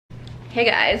Hey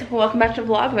guys, welcome back to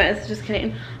Vlogmas. Just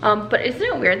kidding. But isn't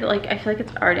it weird that like I feel like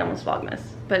it's already almost Vlogmas,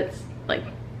 but it's like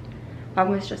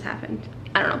Vlogmas just happened.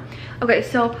 I don't know. Okay,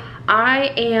 so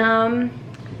I am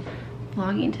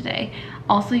vlogging today.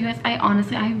 Also, you guys,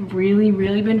 I've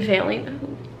really been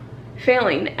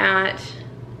failing at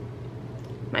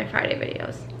my Friday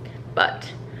videos,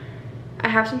 but I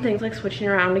have some things like switching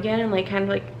around again and like kind of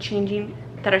like changing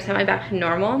that are semi back to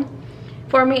normal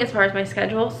for me as far as my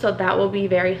schedule, so that will be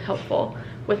very helpful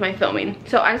with my filming.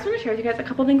 So I just want to share with you guys a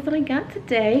couple things that I got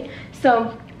today.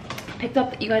 So I picked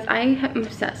up, you guys, I am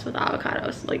obsessed with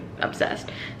avocados, like obsessed.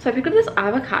 So I picked up this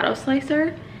avocado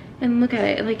slicer and look at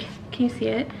it, like, can you see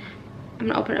it? I'm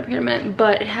gonna open it up here in a minute,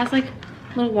 but it has like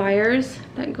little wires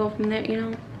that go from there, you know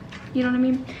what I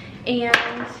mean?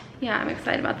 And yeah, I'm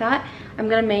excited about that. I'm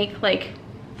gonna make like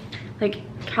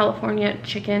California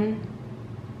chicken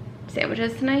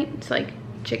sandwiches tonight. So like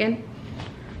chicken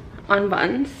on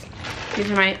buns. These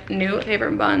are my new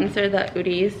favorite buns. They're the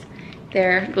Udis.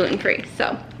 They're gluten-free,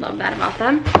 so love that about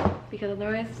them because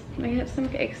otherwise I get some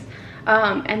cakes.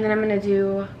 And then I'm gonna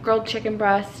do grilled chicken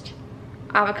breast,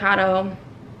 avocado,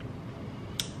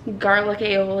 garlic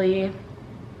aioli,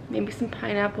 maybe some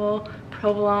pineapple,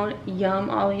 provolone, yum,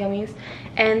 all the yummies.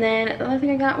 And then the other thing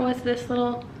I got was this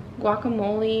little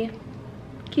guacamole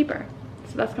keeper.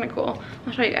 So that's kind of cool.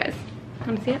 I'll show you guys.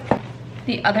 Want to see it?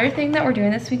 The other thing that we're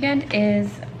doing this weekend is,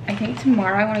 I think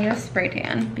tomorrow I want to get a spray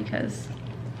tan because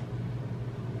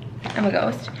I'm a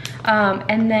ghost.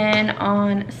 And then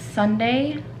on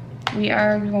Sunday, we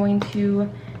are going to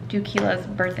do Keelah's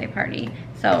birthday party.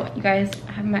 So you guys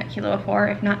haven't met Keelah before.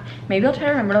 If not, maybe I'll try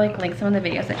to remember to like link some of the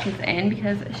videos that she's in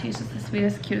because she's just the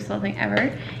sweetest, cutest little thing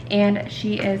ever. And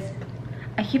she is,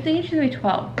 I keep thinking she's gonna be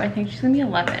 12, but I think she's gonna be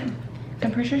 11.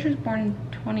 I'm pretty sure she was born in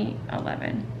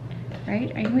 2011,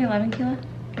 right? Are you gonna be 11, Keelah?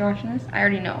 If you're watching this? I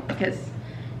already know because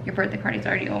your birthday party's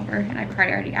already over and I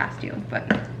probably already asked you, but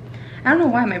I don't know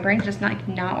why my brain's just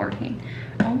not working.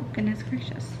 Oh, goodness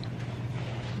gracious.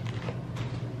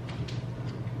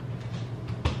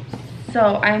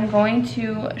 So I'm going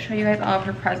to show you guys all of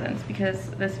her presents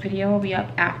because this video will be up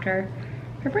after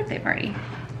her birthday party.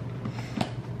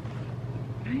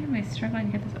 Why am I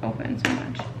struggling to get this open so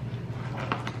much?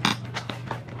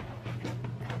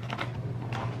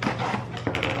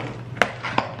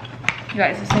 You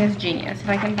guys, this thing is genius. If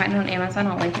I can find it on Amazon,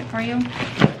 I'll link it for you.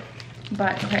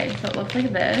 But okay, so it looks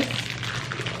like this.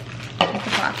 Take the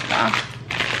plastic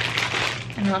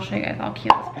off. And then I'll show you guys all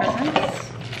Keelah's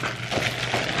presents.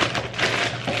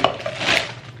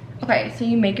 Okay, so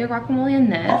you make your guacamole in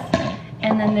this,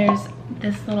 and then there's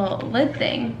this little lid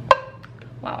thing.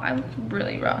 Wow, I look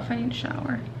really rough. I need a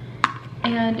shower.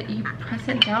 And you press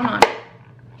it down on it.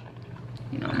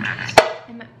 You know,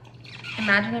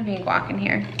 imagine there being guac in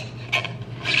here.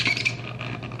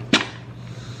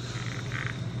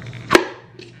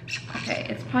 Okay,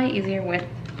 it's probably easier with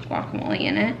guacamole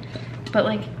in it, but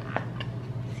like,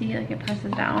 see, like it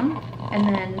presses down, and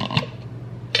then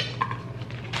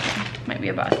might be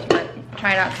a bust, but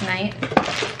try it out tonight.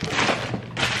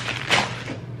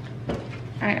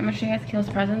 All right, I'm gonna show you guys Keelah's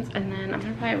presents, and then I'm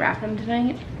gonna probably wrap them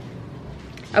tonight.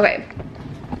 Okay.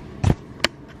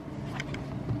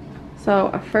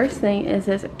 So first thing is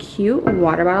this cute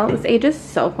water bottle. This age is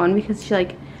so fun because she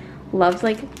like loves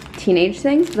like teenage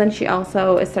things, but then she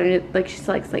also is starting to like, she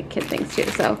likes like kid things too,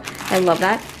 so I love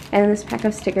that. And then this pack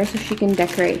of stickers so she can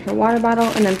decorate her water bottle,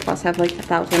 and then plus have like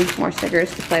 1,000 more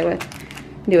stickers to play with,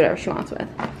 do whatever she wants with.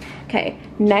 Okay,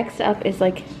 next up is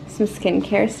like some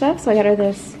skincare stuff. So I got her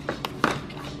this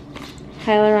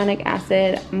hyaluronic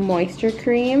acid moisture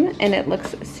cream, and it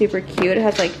looks super cute. It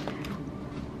has like,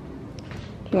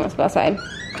 he wants to go outside.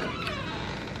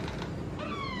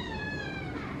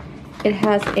 It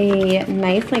has a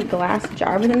nice like glass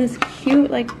jar, but then this cute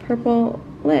like purple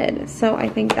lid. So I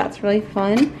think that's really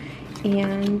fun.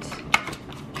 And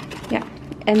yeah,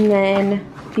 and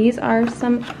then these are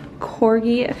some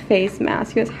corgi face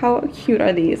masks. You guys, how cute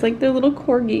are these? Like, they're little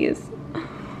corgis.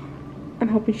 I'm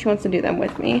hoping she wants to do them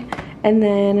with me. And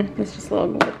then this just a little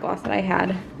lip gloss that I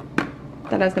had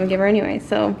that I was gonna give her anyway,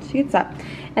 so she gets that.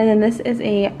 And then this is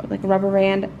a like rubber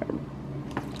band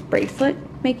bracelet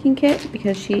making kit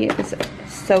because she is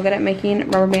so good at making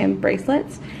rubber band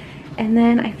bracelets. And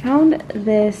then I found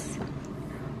this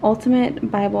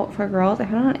Ultimate Bible for Girls. I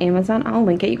found it on Amazon. I'll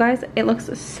link it, you guys. It looks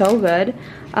so good,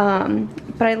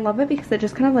 but I love it because it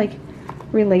just kind of like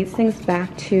relates things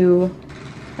back to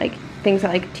like things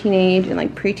that like teenage and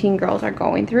like preteen girls are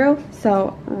going through.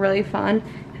 So really fun.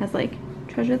 It has like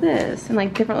treasure this and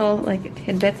like different little like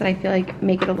tidbits that I feel like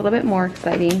make it a little bit more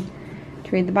exciting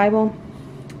to read the Bible.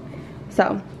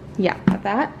 So yeah, got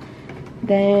that.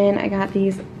 Then I got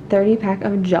these 30 pack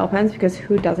of gel pens because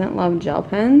who doesn't love gel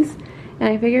pens? And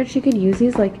I figured she could use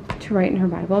these like to write in her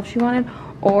Bible if she wanted,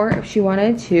 or if she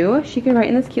wanted to, she could write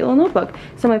in this cute little notebook.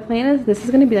 So my plan is this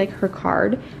is gonna be like her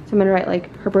card. So I'm gonna write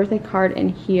like her birthday card in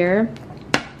here,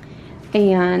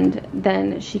 and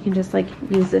then she can just like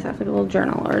use this as like a little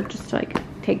journal or just to like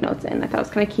take notes in. I thought it was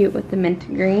kind of cute with the mint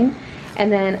green.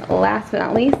 And then last but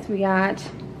not least, we got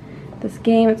this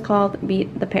game. It's called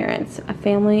Beat the Parents, a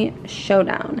family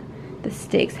showdown. The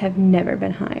stakes have never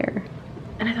been higher.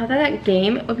 And I thought that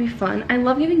game would be fun. I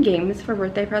love giving games for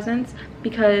birthday presents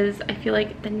because I feel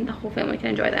like then the whole family can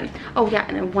enjoy them. Oh yeah,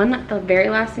 and then the very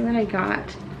last thing that I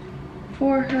got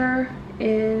for her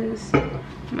is, oh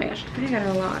my gosh, I think I got her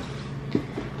a lot.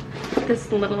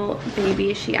 This little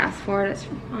baby she asked for. It's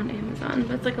on Amazon,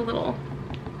 but it's like a little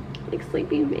like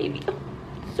sleeping baby.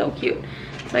 So cute.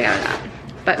 So I got her that.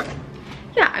 But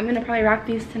yeah, I'm gonna probably wrap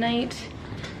these tonight,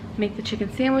 make the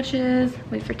chicken sandwiches,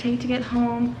 wait for Tay to get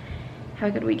home. Have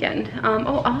a good weekend.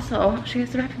 Oh, also, I'll show you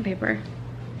guys the wrapping paper.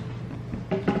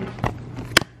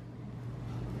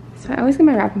 So I always get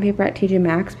my wrapping paper at TJ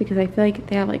Maxx because I feel like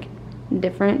they have like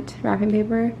different wrapping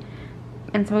paper.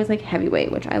 And it's always like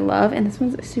heavyweight, which I love. And this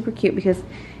one's super cute because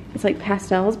it's like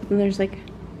pastels, but then there's like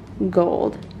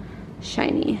gold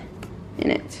shiny in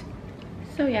it.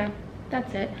 So yeah,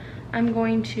 that's it. I'm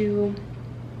going to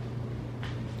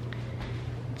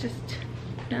just,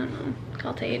 I don't know,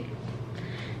 call Tate.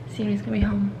 See when he's gonna be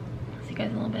home. See you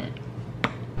guys in a little bit.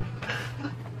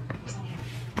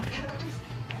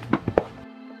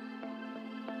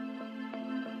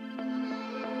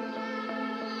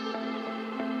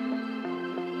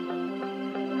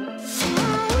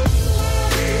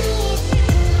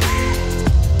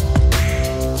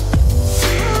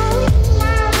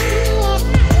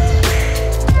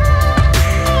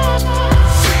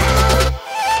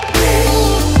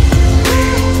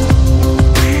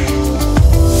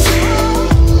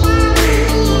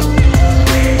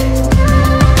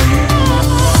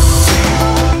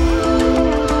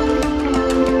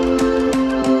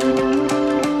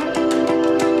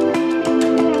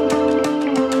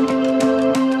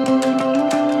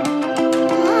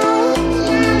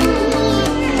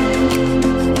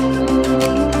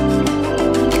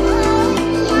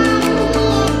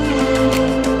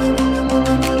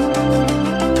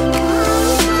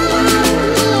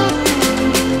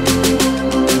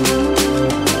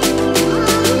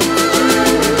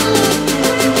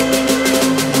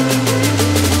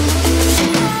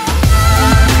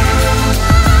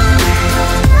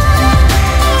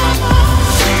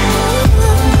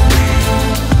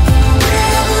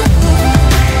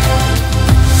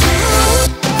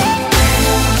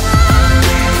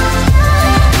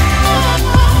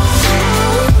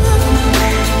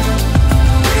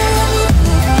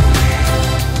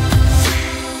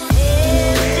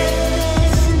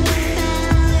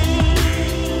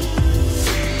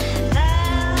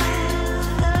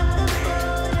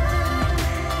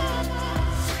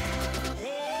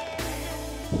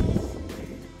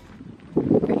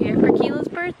 For Keelah's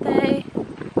birthday.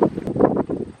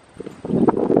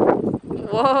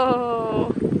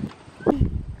 Whoa.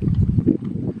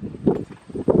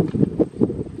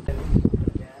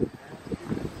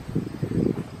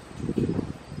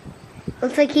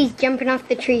 Looks like he's jumping off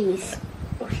the trees.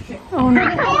 Oh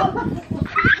no.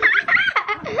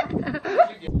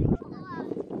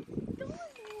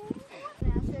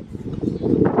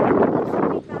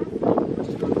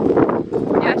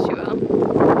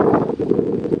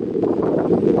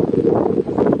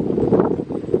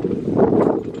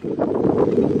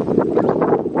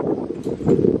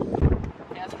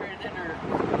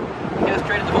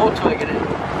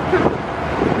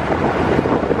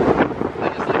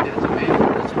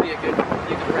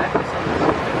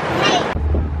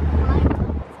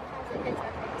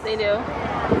 They do.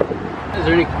 Is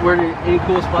there any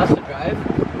cool spots to drive?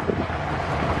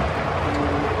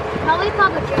 Probably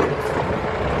public drive.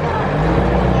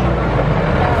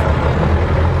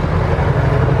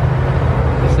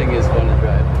 This thing is fun to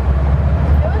drive.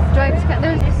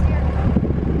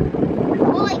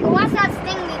 Well, like, watch that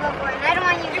sting me before, and I don't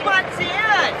want you to want to see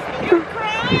it. You were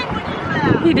crying when you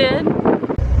left. He did?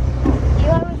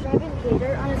 Keelah was driving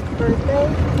Gator on his birthday.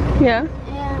 Yeah.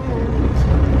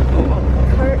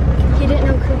 He didn't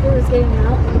know Cooper was getting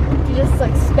out. He just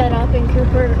like sped up and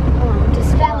Cooper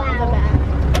just fell out of the back.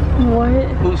 What?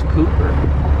 Who's Cooper?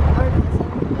 Our cousin.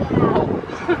 Yeah.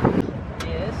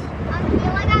 Yes.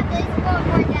 Keelah got this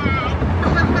for Dad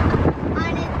on his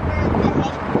birthday.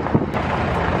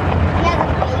 He has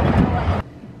a baby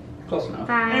boy. Close enough.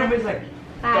 Bye. Everybody's like,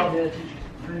 Bye.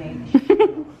 her name.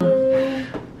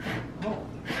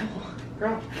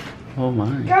 Oh my.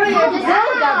 Girl, you're just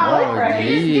Oh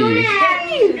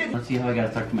geez. Let's see how I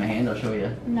gotta tuck my hand. I'll show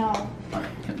you. No.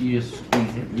 Alright, you just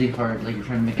squeeze it really hard, like you're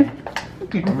trying to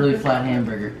make a really flat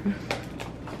hamburger.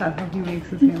 That's how he makes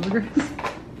his hamburgers.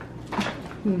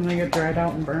 When they get dried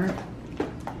out and burnt.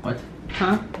 What?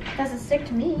 Huh? Doesn't stick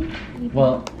to me.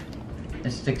 Well,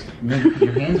 it sticks.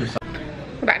 Your hands are soft.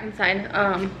 We're back inside.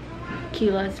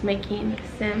 Keelah's making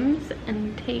Sims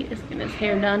and Tate is getting his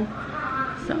hair done.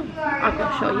 So I'll go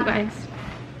show you guys.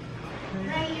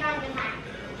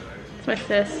 It's my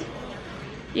sis.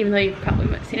 Even though you've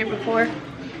probably seen her before.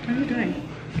 What are you doing?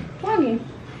 Vlogging.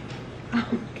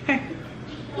 Okay.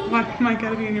 Why am I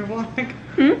gotta be in your vlog?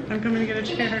 I'm coming to get a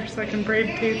chair so I can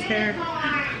braid Kate's hair.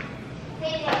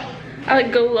 I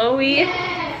like glowy,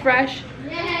 fresh.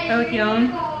 I look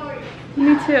young.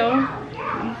 Me too.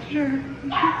 Sure.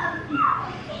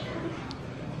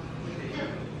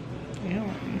 Ew.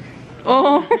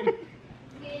 Oh.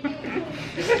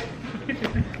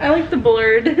 I like the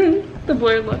blurred, the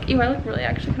blurred look. Ew, I look really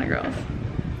actually kind of gross.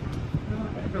 Oh,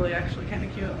 really actually kind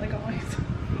of cute, like always.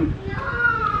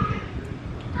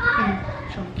 And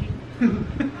chunky.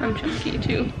 I'm chunky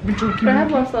too. I'm chunky But I have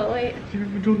monkey. lost a lot of weight. You're a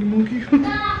chunky monkey.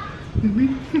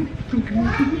 Chunky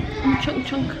monkey. I'm chunk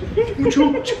chunk.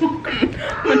 Chunk chunk.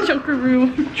 I'm a chunkaroo.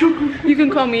 You can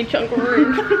call me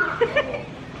chunkaroo.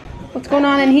 What's going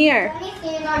on in here? Let me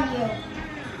stand on you.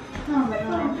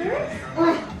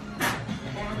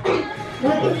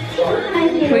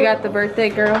 We got the birthday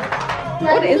girl.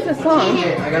 What is this song?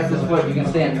 I got this foot. You can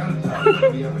stand.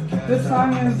 This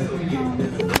song is.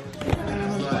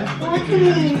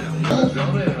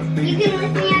 You can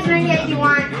lift me as many as you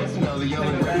want.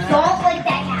 Don't like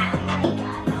that cat.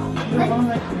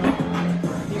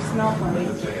 You smell funny.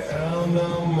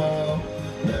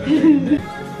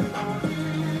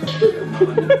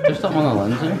 There's something on the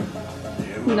lens there.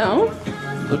 No?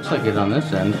 Looks like it on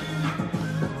this end.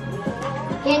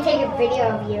 Can't take a video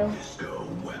of you.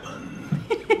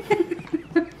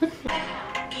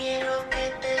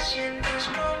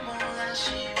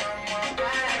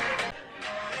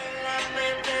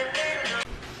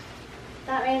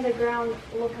 That made the ground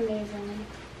look amazing.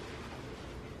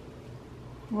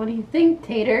 What do you think,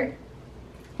 Tater?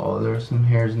 Oh, there were some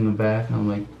hairs in the back, and I'm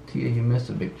like, Tia, you missed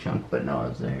a big chunk, but no,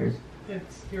 it's the hairs.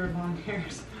 It's your long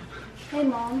hairs. Hey,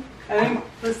 Mom. I think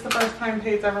this is the first time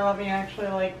Tate's ever let me actually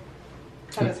like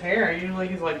cut his hair. Usually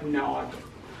he's like, no.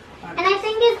 And I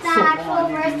think it's the actual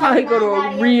first time I go to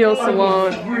a real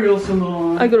salon. Real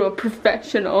salon. I go to a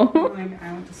professional. Like,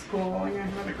 I went to school and I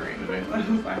had a great advice.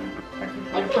 I'm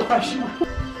technically a professional.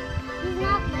 He's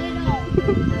not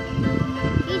little.